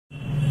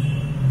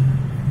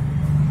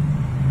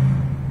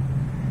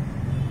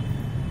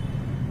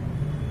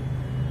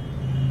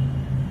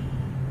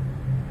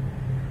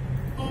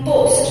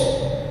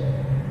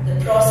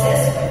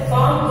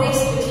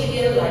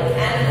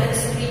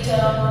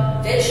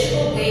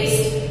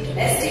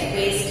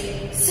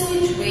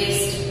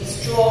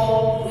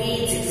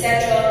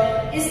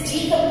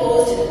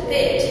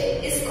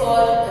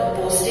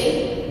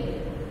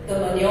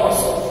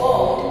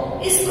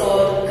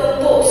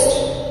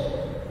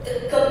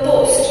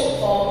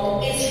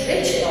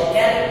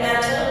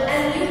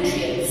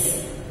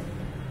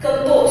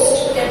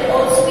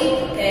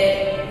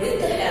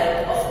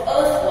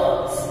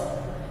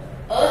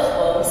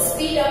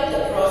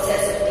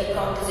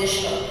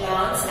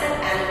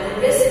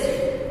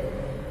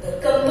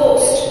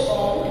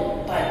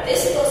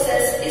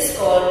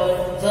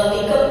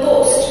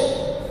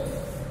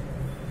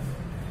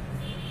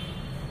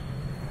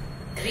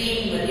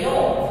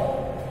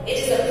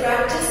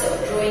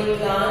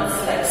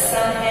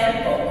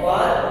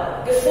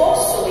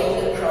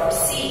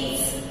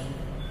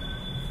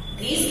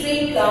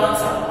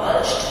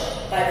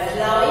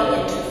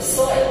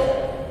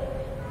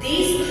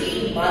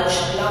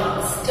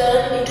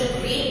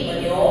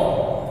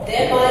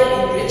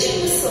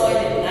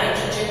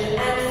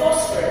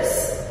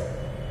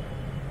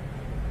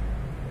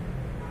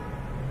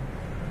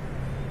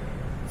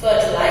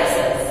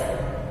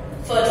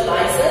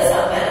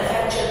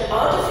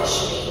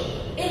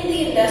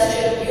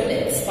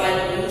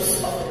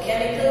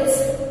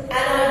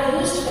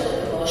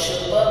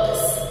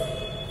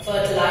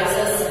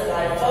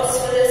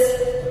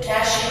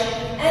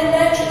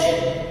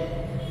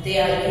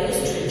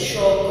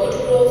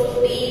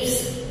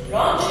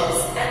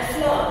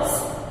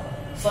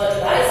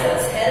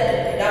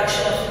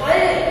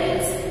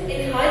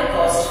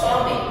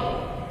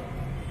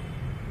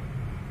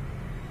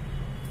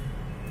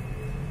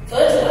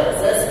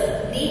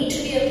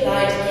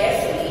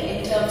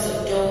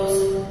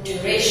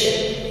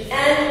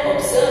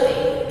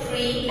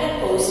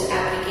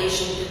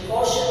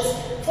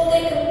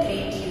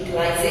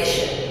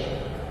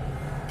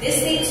This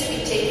needs to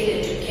be taken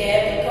into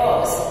care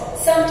because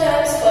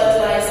sometimes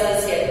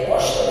fertilizers get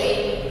washed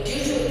away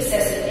due to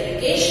excessive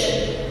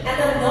irrigation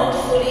and are not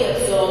fully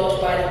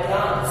absorbed by the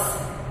plants.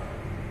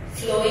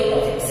 Flowing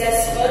of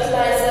excess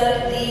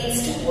fertilizer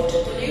leads to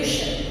water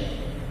pollution.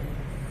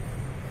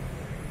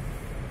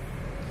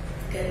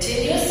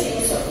 Continuous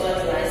use of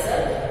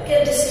fertilizer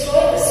can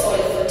destroy the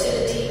soil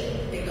fertility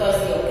because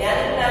the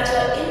organic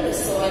matter in the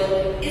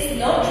soil is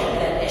not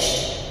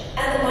replenished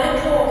and the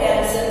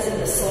microorganisms in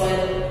the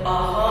soil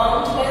are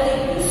harmed by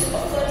the use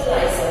of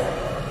fertilizer.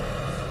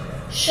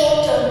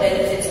 Short-term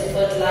benefits of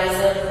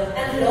fertilizer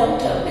and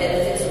long-term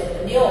benefits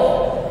of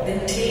manure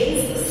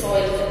maintains the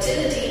soil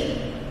fertility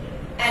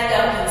and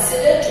are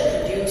considered to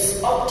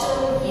produce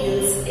optimal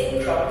yields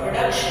in crop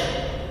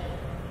production.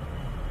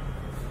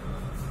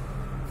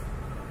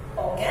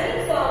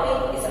 Organic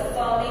farming is a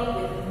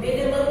farming with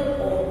minimal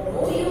or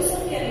no use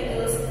of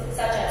chemicals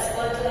such as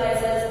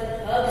fertilizers,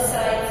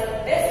 herbicides,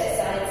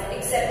 pesticides,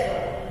 etc.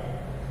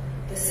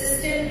 The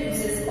system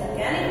uses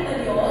organic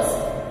manures,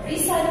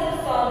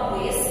 recycled farm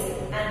waste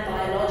and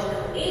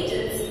biological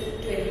agents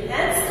to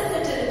enhance the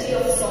fertility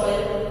of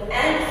soil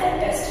and for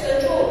pest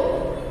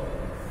control.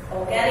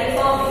 Organic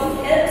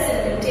farming helps in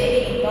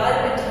maintaining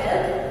environmental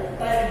health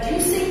by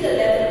reducing the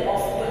level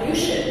of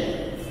pollution.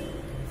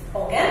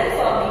 Organic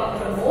farming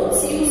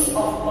promotes use of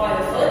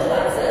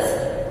biofertilizers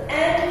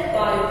and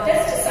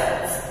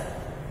biopesticides.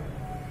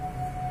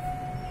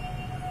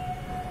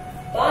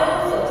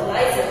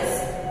 Biofertilizers.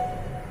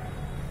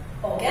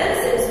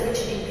 Organisms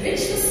which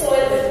enrich the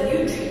soil with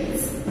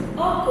nutrients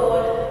are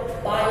called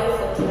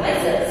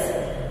biofertilizers.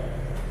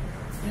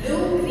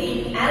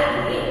 Blue-green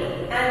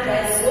algae and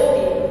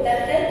rhizobium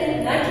that help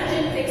in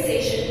nitrogen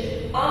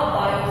fixation are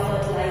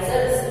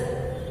biofertilizers.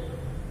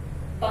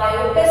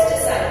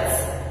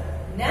 Biopesticides.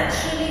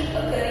 Naturally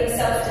occurring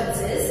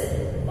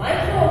substances,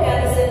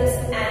 microorganisms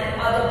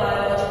and other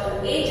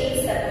biological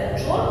agents that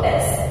control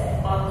pests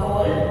are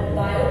called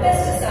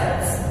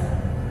biopesticides.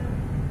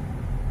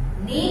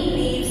 Neem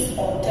leaves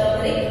or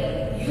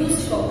turmeric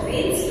used for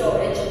grain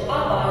storage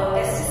are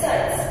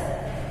biopesticides.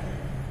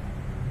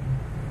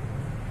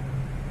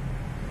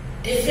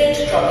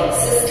 Different cropping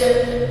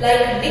system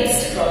like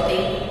mixed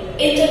cropping,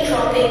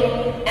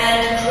 intercropping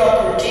and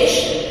crop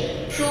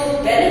rotation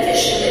prove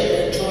beneficial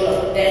in control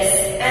of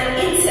pests and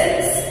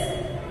insects.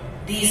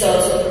 These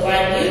also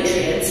provide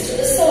nutrients to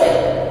the soil.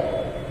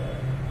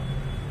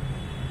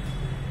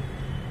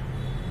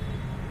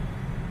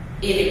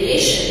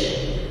 Irrigation.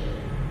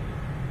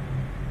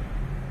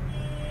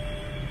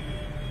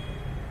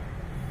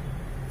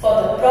 For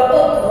the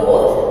proper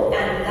growth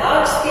and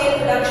large-scale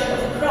production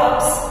of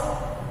crops,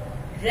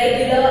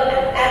 regular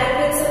and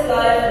adequate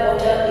supply of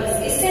water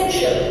is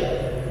essential.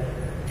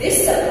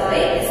 This supply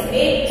is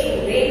made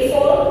through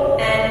rainfall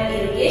and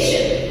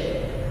irrigation.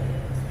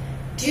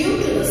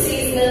 Due to the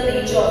seasonal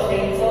nature of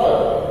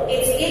rainfall,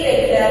 its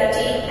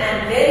irregularity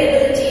and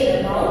variability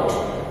in amount,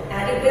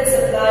 adequate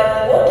supply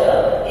of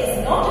water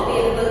is not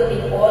available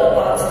in all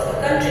parts of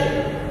the country.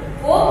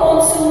 Poor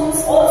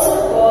monsoons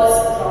also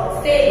cause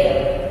crop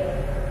failure.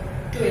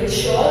 To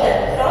ensure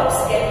that crops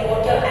get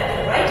water at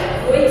the right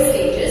growing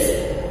stages,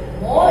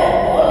 more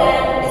and more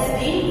land is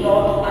being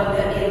brought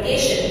under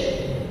irrigation.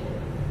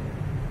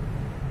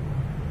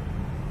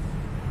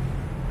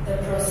 The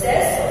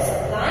process of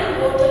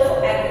supplying water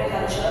for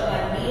agriculture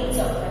by means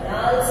of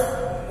canals,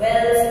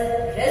 wells,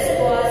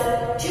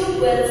 reservoirs,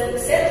 tube wells,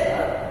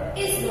 etc.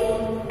 is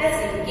known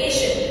as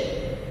irrigation.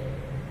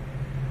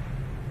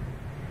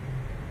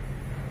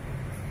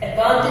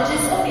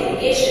 Advantages of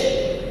irrigation.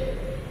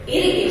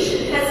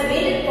 Irrigation has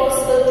made it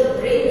possible to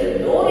bring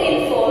the low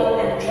rainfall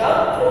and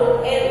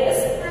drought-prone areas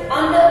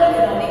under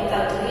economic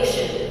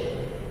cultivation.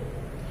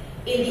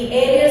 In the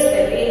areas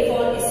where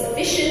rainfall is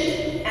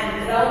sufficient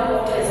and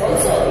groundwater is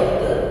also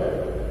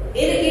available,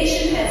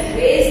 irrigation has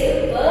raised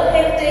the per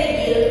hectare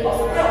yield of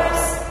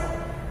crops.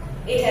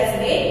 It has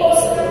made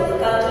possible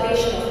the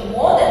cultivation of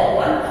more than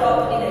one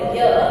crop in a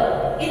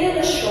year in an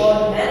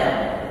assured manner.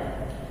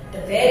 The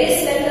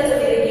various methods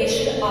of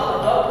irrigation are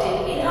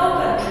adopted in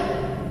our country.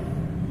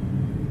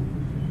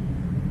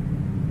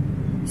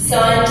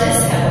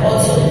 Scientists have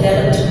also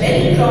developed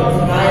many crop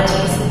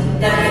varieties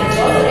that can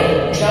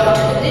tolerate drought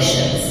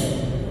conditions.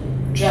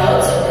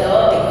 Droughts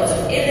occur because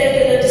of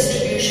irregular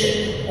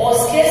distribution or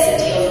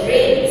scarcity of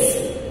rains.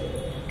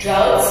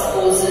 Droughts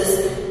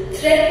poses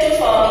threat to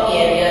farming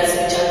areas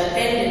which are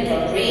dependent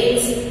on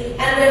rains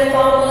and where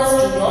farmers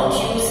do not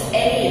use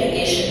any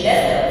irrigation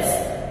methods.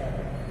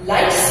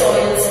 Light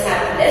soils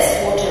have less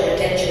water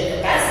retention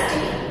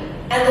capacity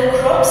and the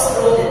crops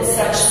grown in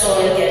such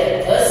soil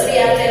get adversely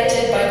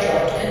affected by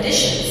drought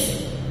conditions.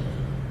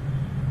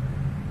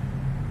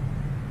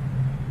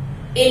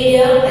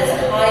 India has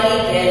a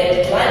highly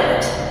varied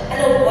climate and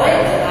a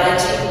wide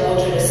variety of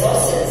water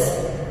resources.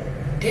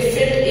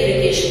 Different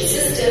irrigation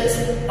systems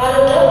are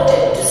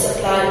adopted to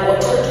supply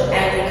water to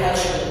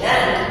agricultural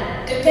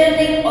land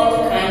depending on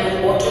the kind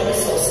of water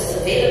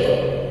resources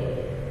available.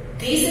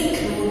 These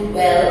include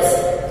wells,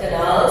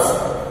 canals,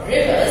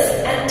 rivers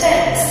and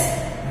tanks.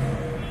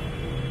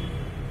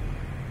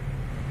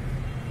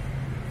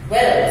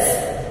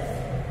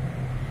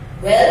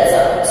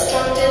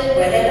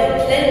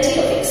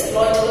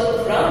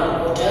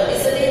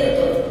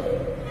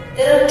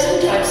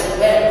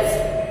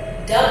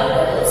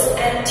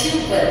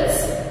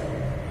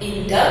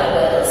 dug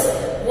wells,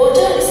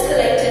 water is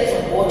collected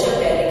from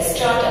water-bearing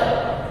strata.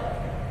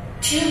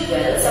 Tube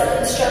wells are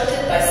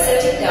constructed by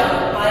setting down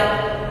a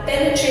pipe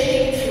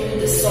penetrating through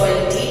the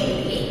soil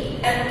deeply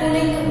and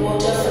pulling the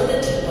water from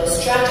the deeper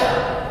strata.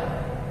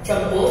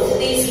 From both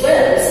these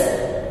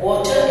wells,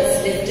 water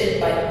is lifted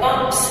by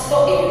pumps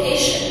for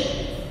irrigation.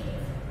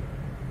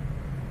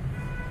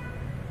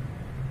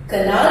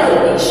 Canal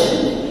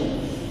irrigation.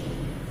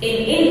 In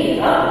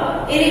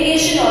India,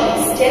 irrigation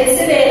on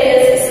extensive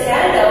areas is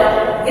carried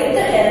out with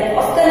the help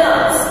of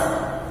canals.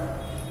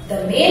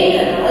 The main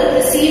canal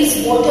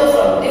receives water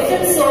from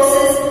different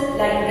sources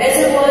like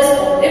reservoirs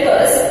or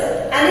rivers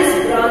and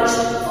is branched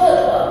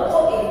further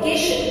for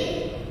irrigation.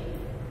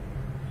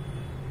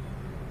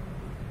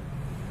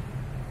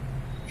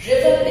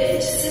 River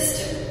lift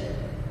system.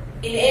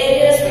 In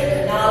areas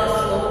where canal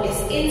flow is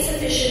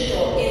insufficient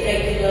or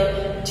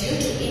irregular due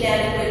to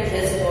inadequate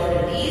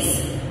reservoir release,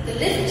 the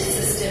lift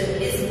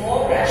system is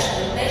more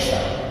rational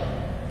measure.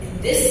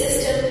 In this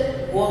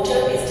system, water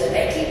is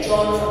directly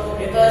drawn from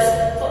the rivers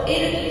for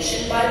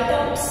irrigation by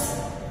pumps.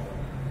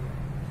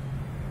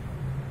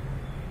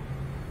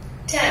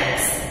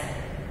 Tanks.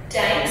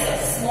 Tanks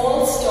are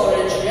small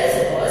storage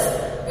reservoirs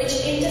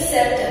which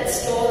intercept and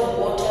store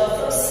the water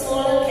from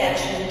smaller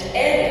catchment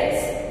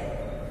areas.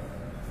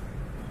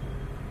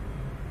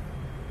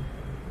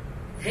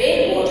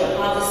 Rainwater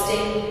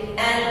harvesting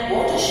and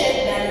watershed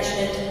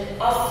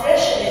management are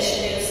fresh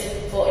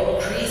initiatives for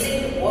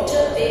increasing the water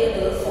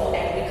available for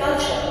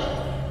agriculture.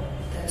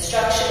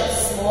 Construction of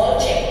small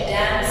check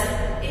dams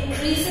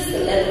increases the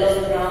level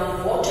of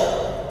groundwater.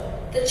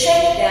 The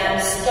check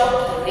dams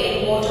stop the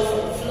rainwater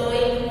from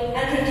flowing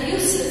and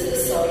reduces the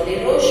soil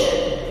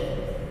erosion.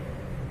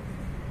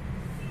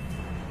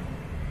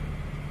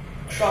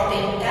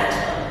 Cropping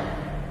pattern.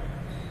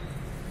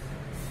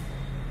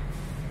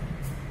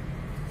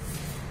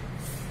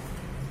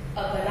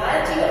 A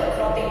variety of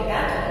cropping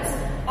patterns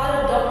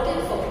are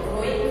adopted for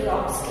growing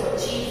crops to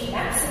achieve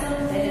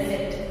maximum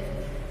benefit.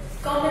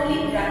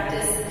 Commonly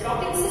practiced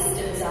cropping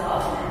systems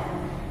are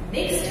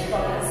mixed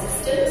cropping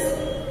systems,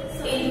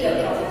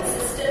 intercropping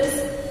systems,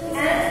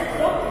 and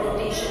crop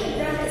rotation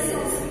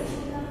practices.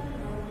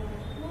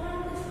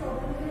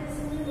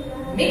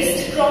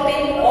 Mixed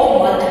cropping or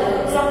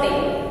multiple cropping.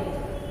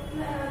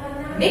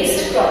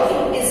 Mixed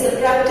cropping is the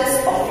practice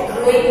of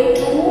growing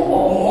 2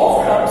 or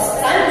more crops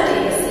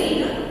simultaneously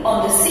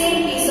on the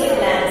same piece of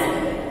land.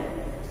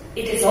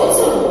 It is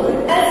also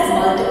known as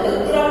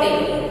multiple cropping.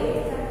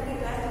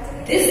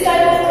 This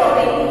type of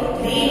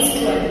cropping leads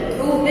to an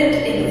improvement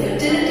in the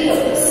fertility of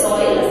the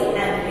soil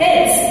and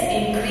hence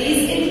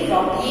increase in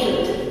crop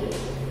yield.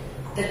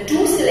 The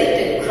two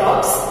selected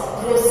crops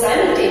grow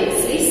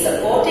simultaneously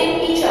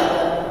supporting each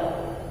other.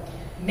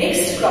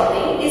 Mixed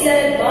cropping is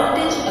an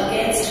advantage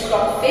against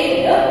crop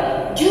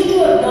failure due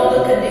to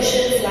abnormal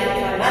conditions like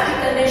climatic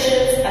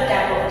conditions,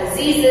 attack of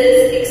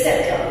diseases,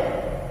 etc.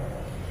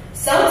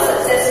 Some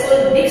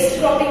successful mixed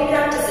cropping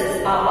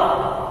practices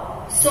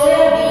are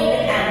soya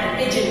bean and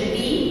pigeon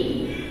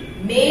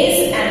pea,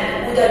 maize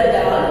and udar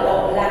dal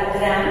or black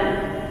gram,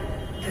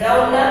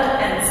 groundnut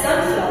and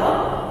sunflower,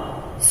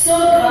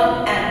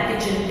 sorghum and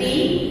pigeon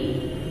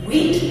pea,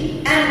 wheat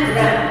and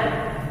gram.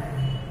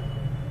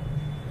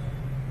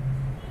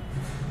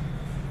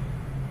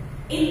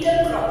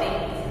 Intercropping.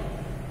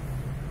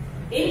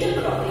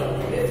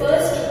 Intercropping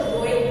refers to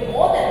growing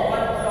more than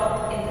one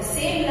crop in the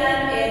same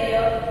land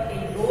area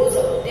in rows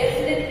of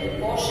definite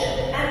proportion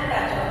and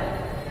pattern.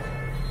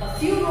 A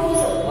few rows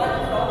of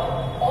one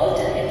crop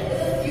alternate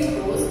with a few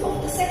rows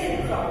of the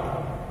second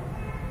crop.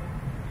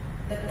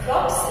 The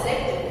crops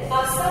selected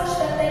are such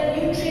that their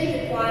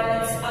nutrient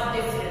requirements are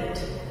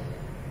different.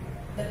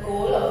 The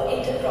goal of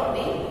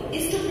intercropping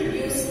is to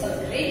produce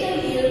a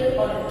greater yield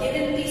on a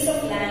given piece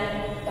of land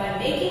by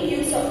making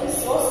use of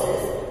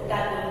resources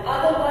that would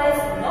otherwise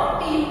not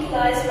be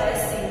utilized by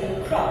a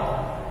single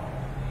crop.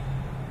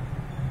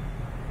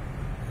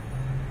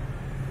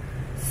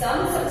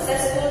 Some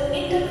successful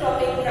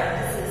intercropping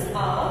practices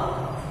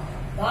are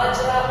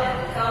bajra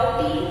and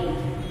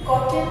cowpea,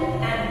 cotton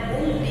and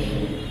mung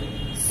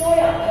bean,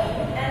 soya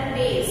bean and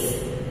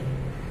maize.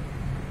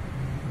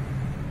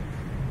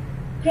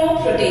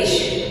 Crop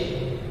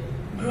rotation.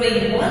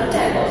 Growing one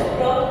type of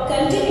crop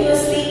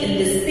continuously in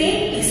the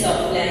same piece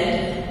of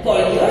land for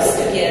years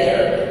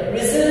together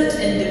result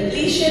in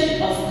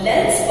depletion of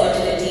land's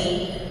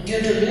fertility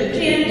due to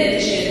nutrient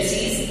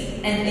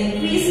deficiencies and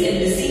increase in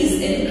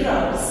disease in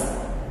crops.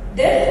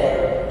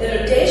 Therefore, the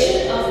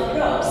rotation of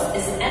crops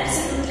is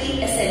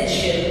absolutely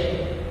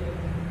essential.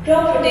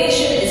 Crop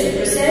rotation is a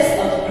process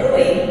of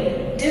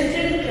growing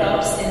different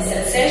crops in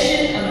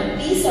succession on a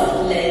piece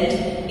of land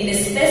in a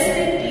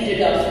specific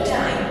period of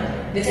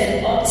time with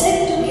an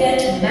object to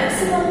get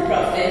maximum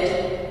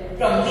profit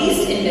from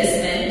least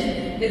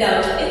investment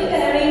without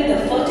impairing the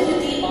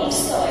fertility of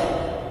soil.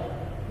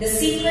 The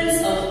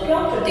sequence of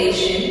crop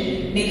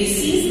rotation may be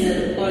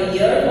seasonal or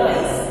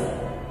year-wise.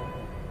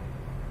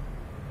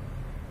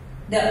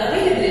 The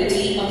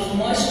availability of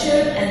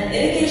moisture and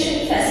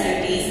irrigation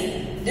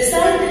facilities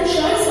decide the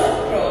choice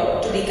of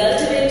crop to be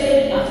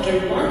cultivated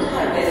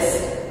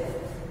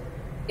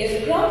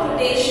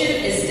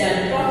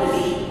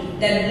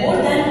then more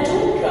than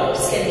 2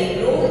 crops can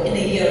be grown in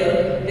a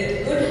year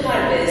with good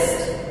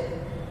harvest.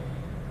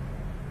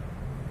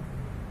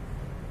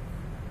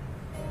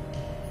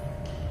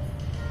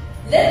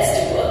 Let's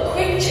do a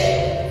quick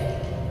check.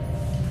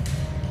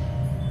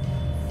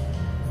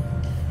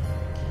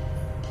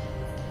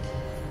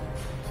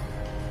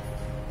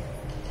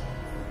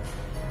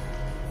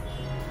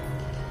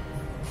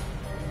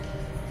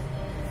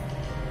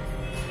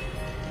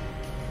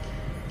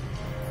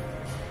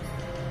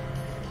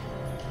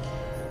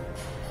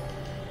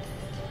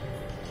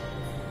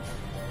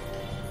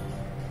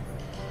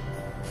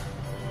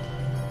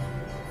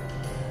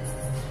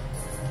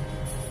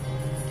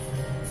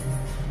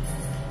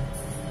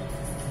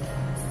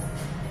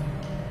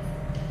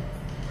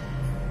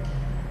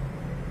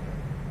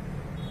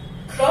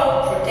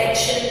 Crop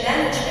protection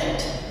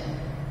management.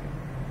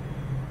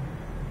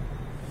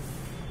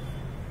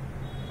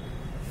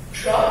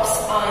 Crops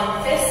are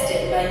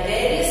infested by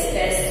various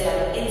pests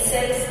like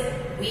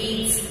insects,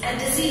 weeds and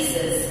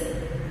diseases.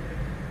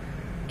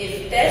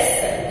 If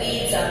pests and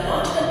weeds are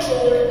not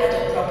controlled at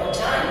a proper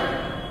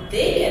time,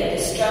 they can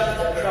disrupt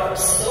the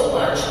crops so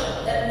much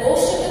that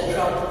most of the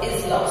crop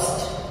is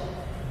lost.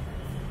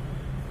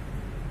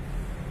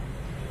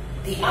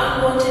 The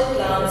unwanted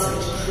plants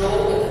which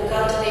grow with a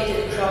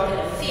cultivated crop in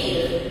a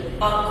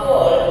field are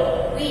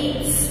called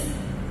weeds.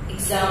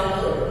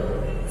 Example,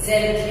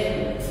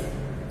 xanthium,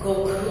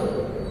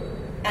 gokru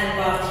and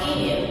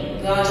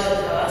Parthenium, garter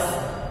grass,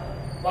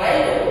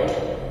 wild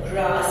oat,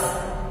 grass,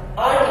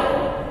 argyro.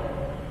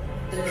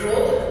 The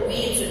growth of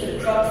weeds in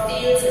the crop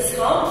fields is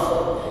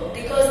harmful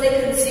because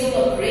they consume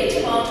a great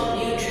amount of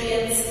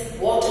nutrients,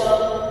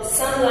 water,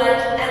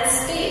 sunlight and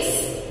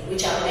space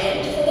which are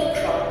meant for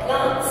the crop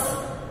plants.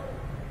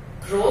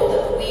 Growth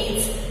of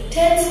weeds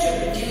tends to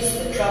reduce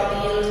the crop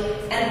yield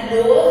and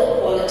lower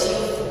the quality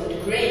of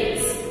food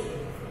grains.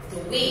 The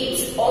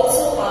weeds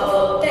also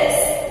harbor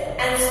pests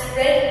and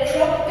spread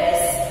crop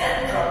pests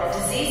and crop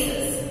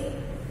diseases.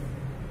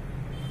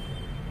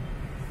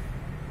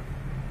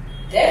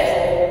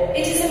 Therefore,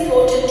 it is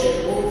important to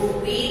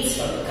remove weeds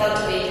from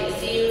cultivated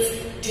fields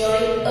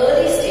during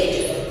early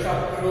stages of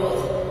crop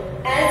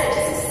growth as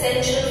it is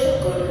essential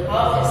for good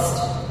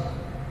harvest.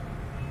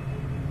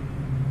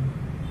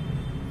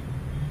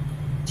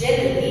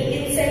 Generally,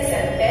 insects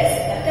and pests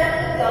attack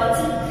the plants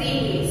in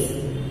 3 ways.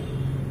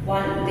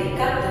 1. They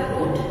cut the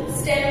root,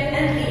 stem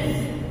and leaf.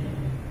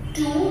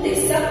 2. They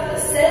suck the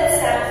cell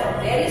sap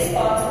from various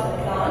parts of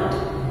the plant.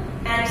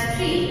 And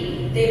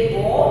 3. They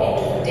bore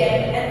into the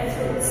stem and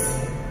fruits.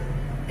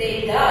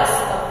 They thus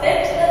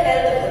affect the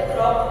health of the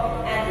crop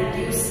and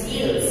reduce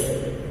yields.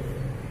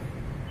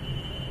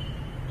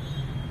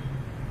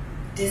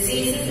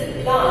 Diseases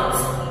in plants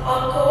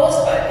are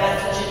caused by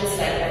pathogens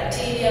like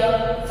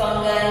bacteria,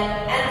 fungi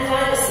and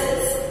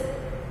viruses.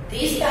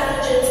 These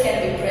pathogens can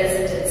be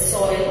present in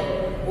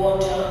soil,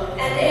 water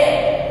and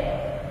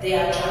air. They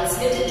are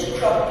transmitted to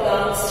crop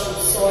plants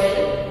through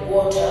soil,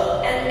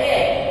 water and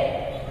air.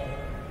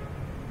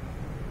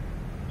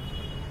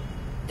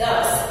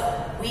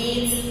 Thus,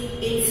 weeds,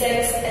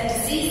 insects and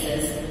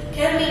diseases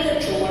can be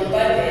controlled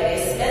by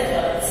various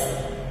methods.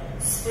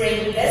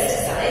 Spraying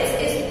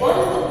pesticides is one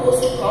of the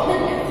most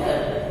common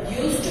methods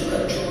used to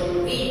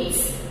control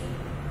weeds.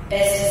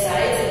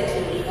 Pesticides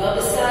include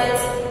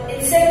herbicides,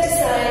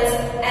 insecticides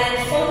and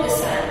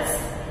fungicides.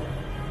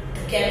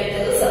 The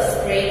chemicals are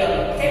sprayed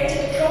on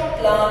infected crop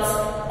plants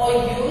or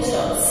used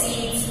on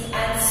seeds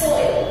and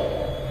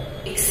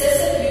soil.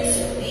 Excessive use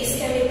of these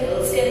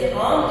chemicals can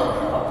harm the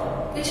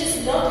crop, which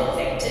is not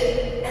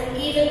infected, and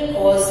even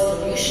cause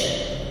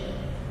pollution.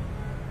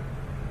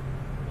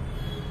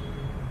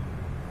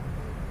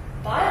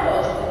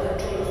 Biological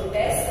control of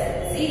pests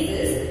and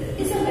diseases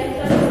is a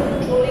method of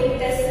controlling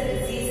pests and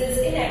diseases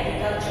in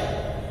agriculture.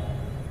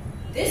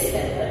 This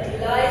method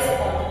relies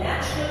on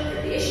natural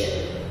predation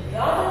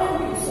rather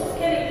than use of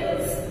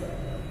chemicals.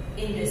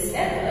 In this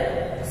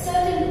method,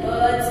 certain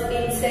birds,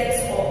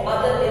 insects or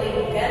other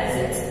living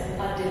organisms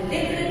are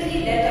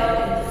deliberately let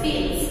out in the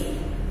fields.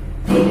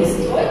 They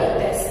destroy the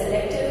pests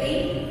selectively.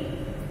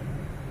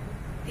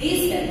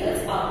 These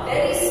methods are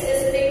very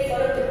specific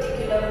for a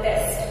particular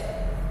pest.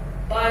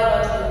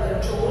 Biological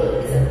control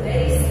is a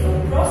very slow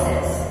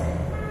process.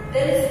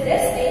 There is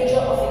less danger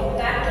of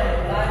impact on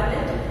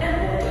environment and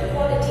water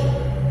quality.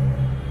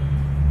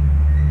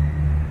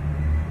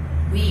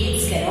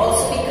 Weeds can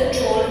also be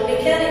controlled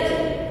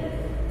mechanically.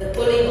 The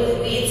pulling of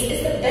weeds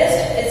is the best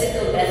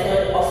physical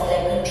method of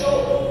their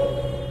control.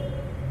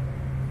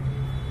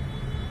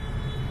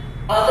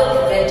 Other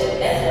preventive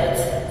methods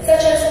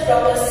such as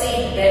proper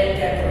seed bed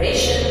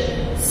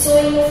preparation,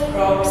 sowing of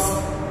crops,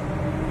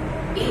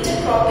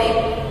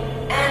 intercropping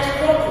and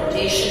crop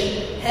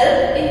rotation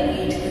help in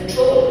weed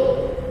control.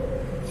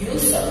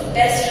 Use of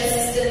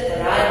pest-resistant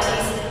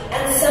varieties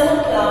and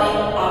summer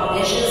plowing are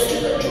measures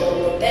to control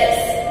the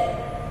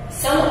pests.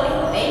 Summer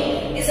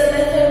plowing is a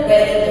method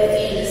wherein the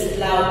field is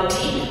plowed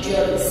deep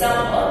during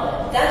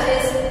summer, that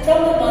is,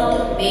 from the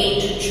month of May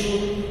to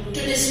June,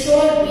 to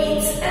destroy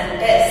weeds and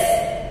pests.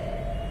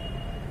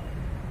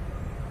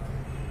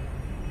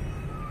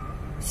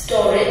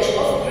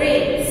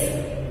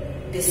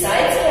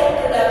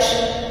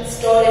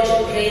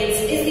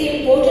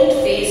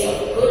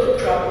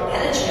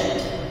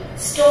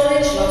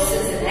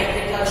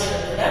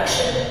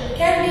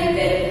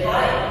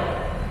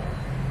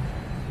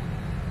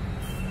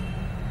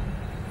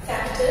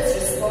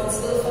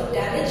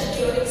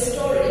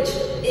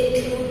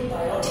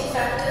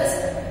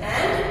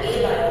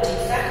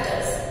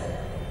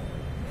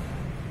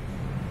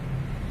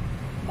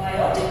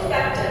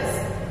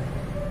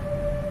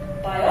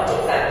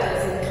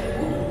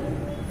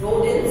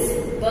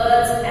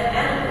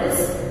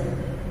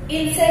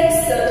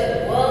 insects,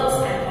 certain worms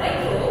and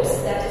microbes,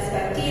 that is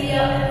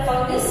bacteria and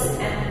fungus,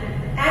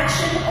 and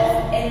action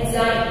of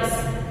enzymes.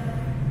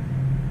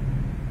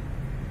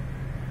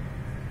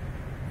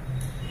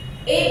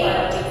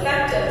 Abiotic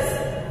factors.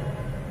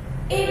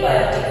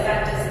 Abiotic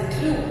factors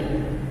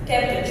include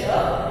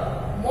temperature,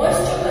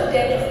 moisture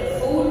content of the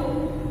food,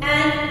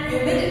 and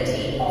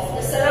humidity of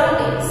the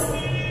surroundings.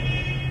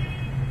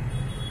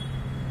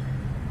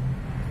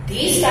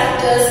 These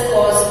factors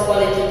cause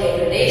quality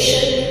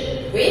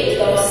degradation, weight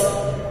loss,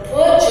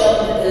 poor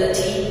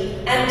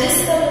germinability, and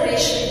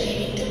discoloration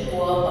leading to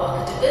poor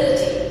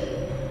marketability.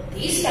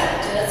 These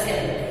factors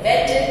can be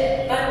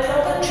prevented by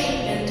proper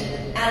treatment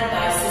and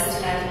by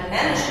systematic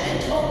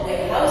management of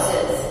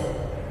warehouses.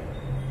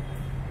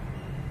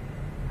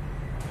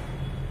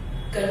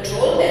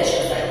 Control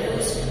measures are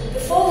used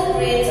before the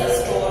grains are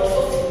stored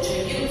for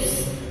future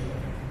use.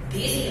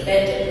 These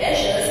preventive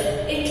measures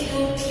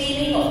include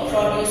cleaning of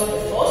produce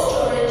before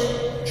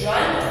storage,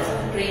 drying of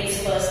food grains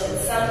first in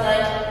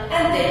sunlight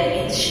and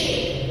then in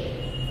shade.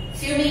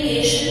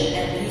 Fumigation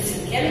and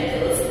using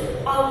chemicals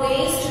are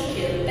ways to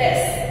kill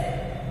pests.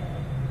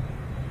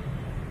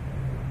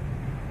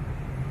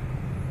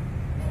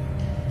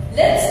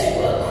 Let's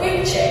do a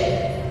quick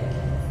check.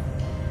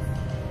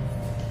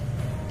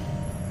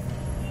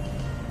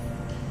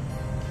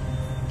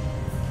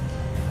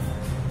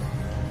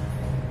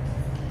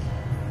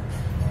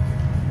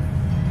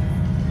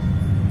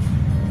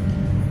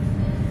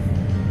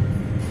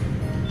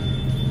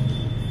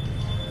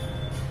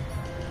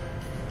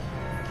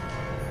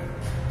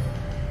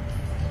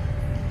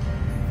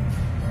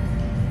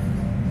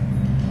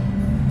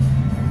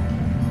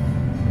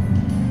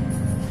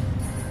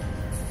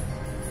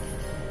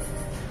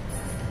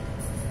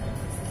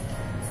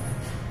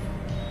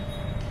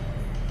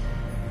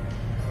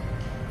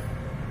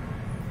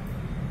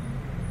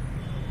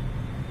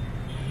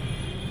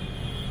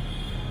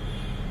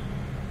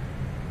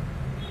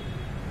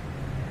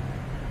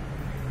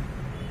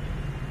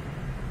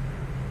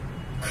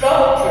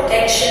 Crop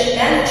protection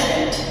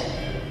management.